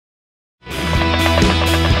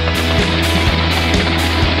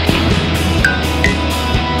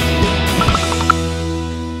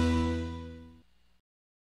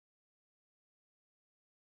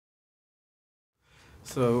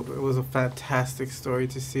So it was a fantastic story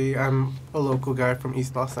to see. I'm a local guy from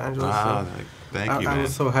East Los Angeles. Ah, so thank you, I man.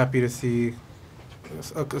 was so happy to see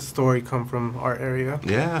a story come from our area.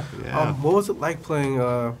 Yeah, yeah. What was it like playing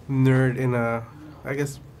a nerd in a, I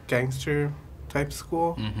guess, gangster type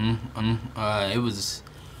school?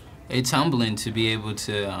 It's humbling to be able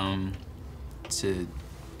to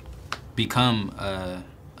become a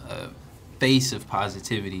face of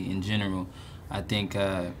positivity in general. I think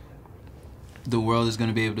the world is going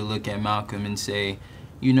to be able to look at Malcolm and say,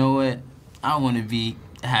 you know what, I want to be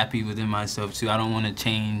happy within myself too. I don't want to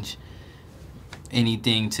change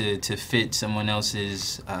anything to fit someone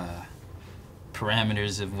else's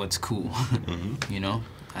parameters of what's cool. You know,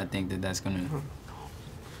 I think that's gonna.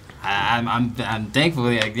 I'm thankful.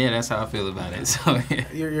 Like, yeah, that's how I feel about it. So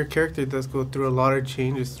yeah. Your character does go through a lot of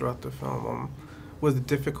changes throughout the film. Was it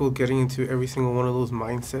difficult getting into every single one of those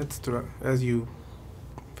mindsets throughout as you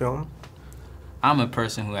film? I'm a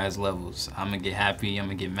person who has levels. I'm gonna get happy. I'm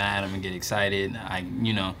gonna get mad. I'm gonna get excited.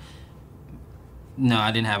 No,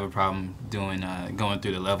 I didn't have a problem doing going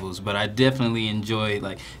through the levels, but I definitely enjoy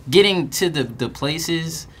like getting to the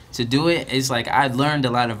places to do it. It's like I learned a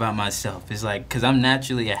lot about myself. It's like because I'm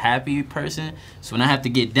naturally a happy person, so when I have to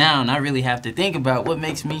get down, I really have to think about what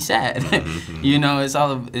makes me sad. You know,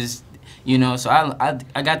 so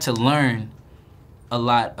I got to learn a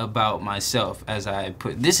lot about myself as I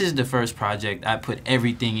put. This is the first project I put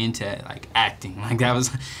everything into, like acting. Like I was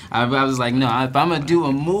like, no, if I'm gonna do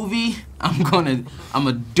a movie, I'm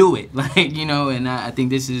gonna do it. Like, you know, and I think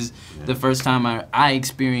this is the first time I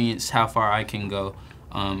experienced how far I can go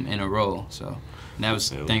in a role. So that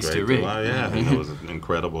was thanks to Rick. Yeah, it was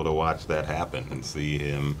incredible to watch that happen and see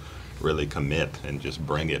him really commit and just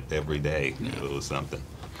bring it every day. Yeah. It was something.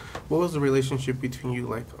 What was the relationship between you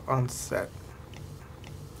like on set?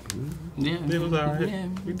 Yeah, it was all right. Yeah.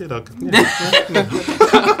 We did okay.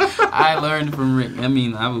 I learned from Rick. I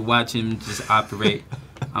mean, I would watch him just operate.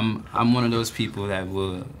 I'm one of those people that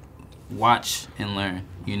will watch and learn,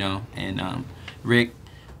 you know. And Rick,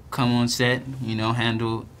 come on set, you know,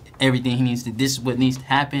 handle everything he needs to. This is what needs to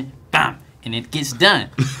happen. Bam, and it gets done.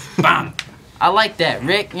 Bam. I like that,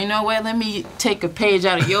 Rick. You know what? Let me take a page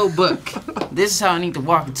out of your book. This is how I need to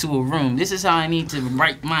walk into a room. This is how I need to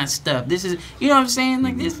write my stuff. This is, you know what I'm saying?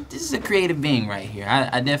 Like this is a creative being right here.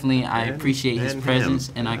 I definitely appreciate his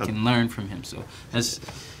presence, and I can learn from him. So that's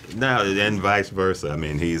no, and vice versa. I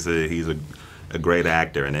mean, he's a great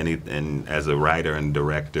actor, and as a writer and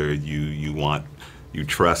director, you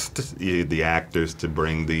trust the actors to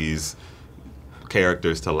bring these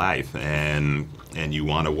characters to life, and you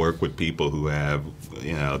want to work with people who have,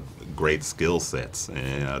 you know, great skill sets,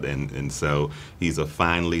 and so he's a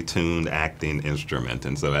finely tuned acting instrument,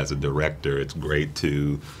 and so as a director it's great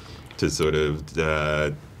to sort of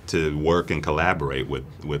to work and collaborate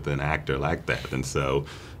with an actor like that. And so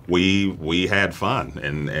we had fun,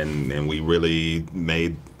 and we really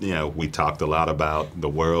made, you know, we talked a lot about the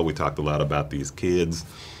world, we talked a lot about these kids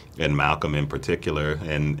and Malcolm in particular,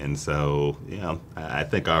 and so, you know, I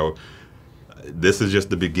think this is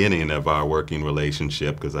just the beginning of our working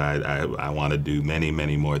relationship, because I want to do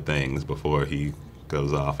many more things before he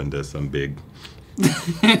goes off and does some big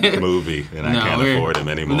movie and I can't afford him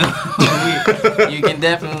anymore. No, you can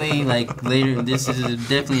definitely, like, later, this is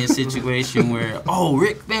definitely a situation where, oh,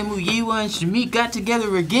 Rick Famuyiwa and Shameik got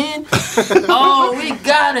together again? Oh, we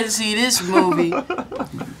gotta see this movie.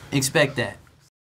 Expect that.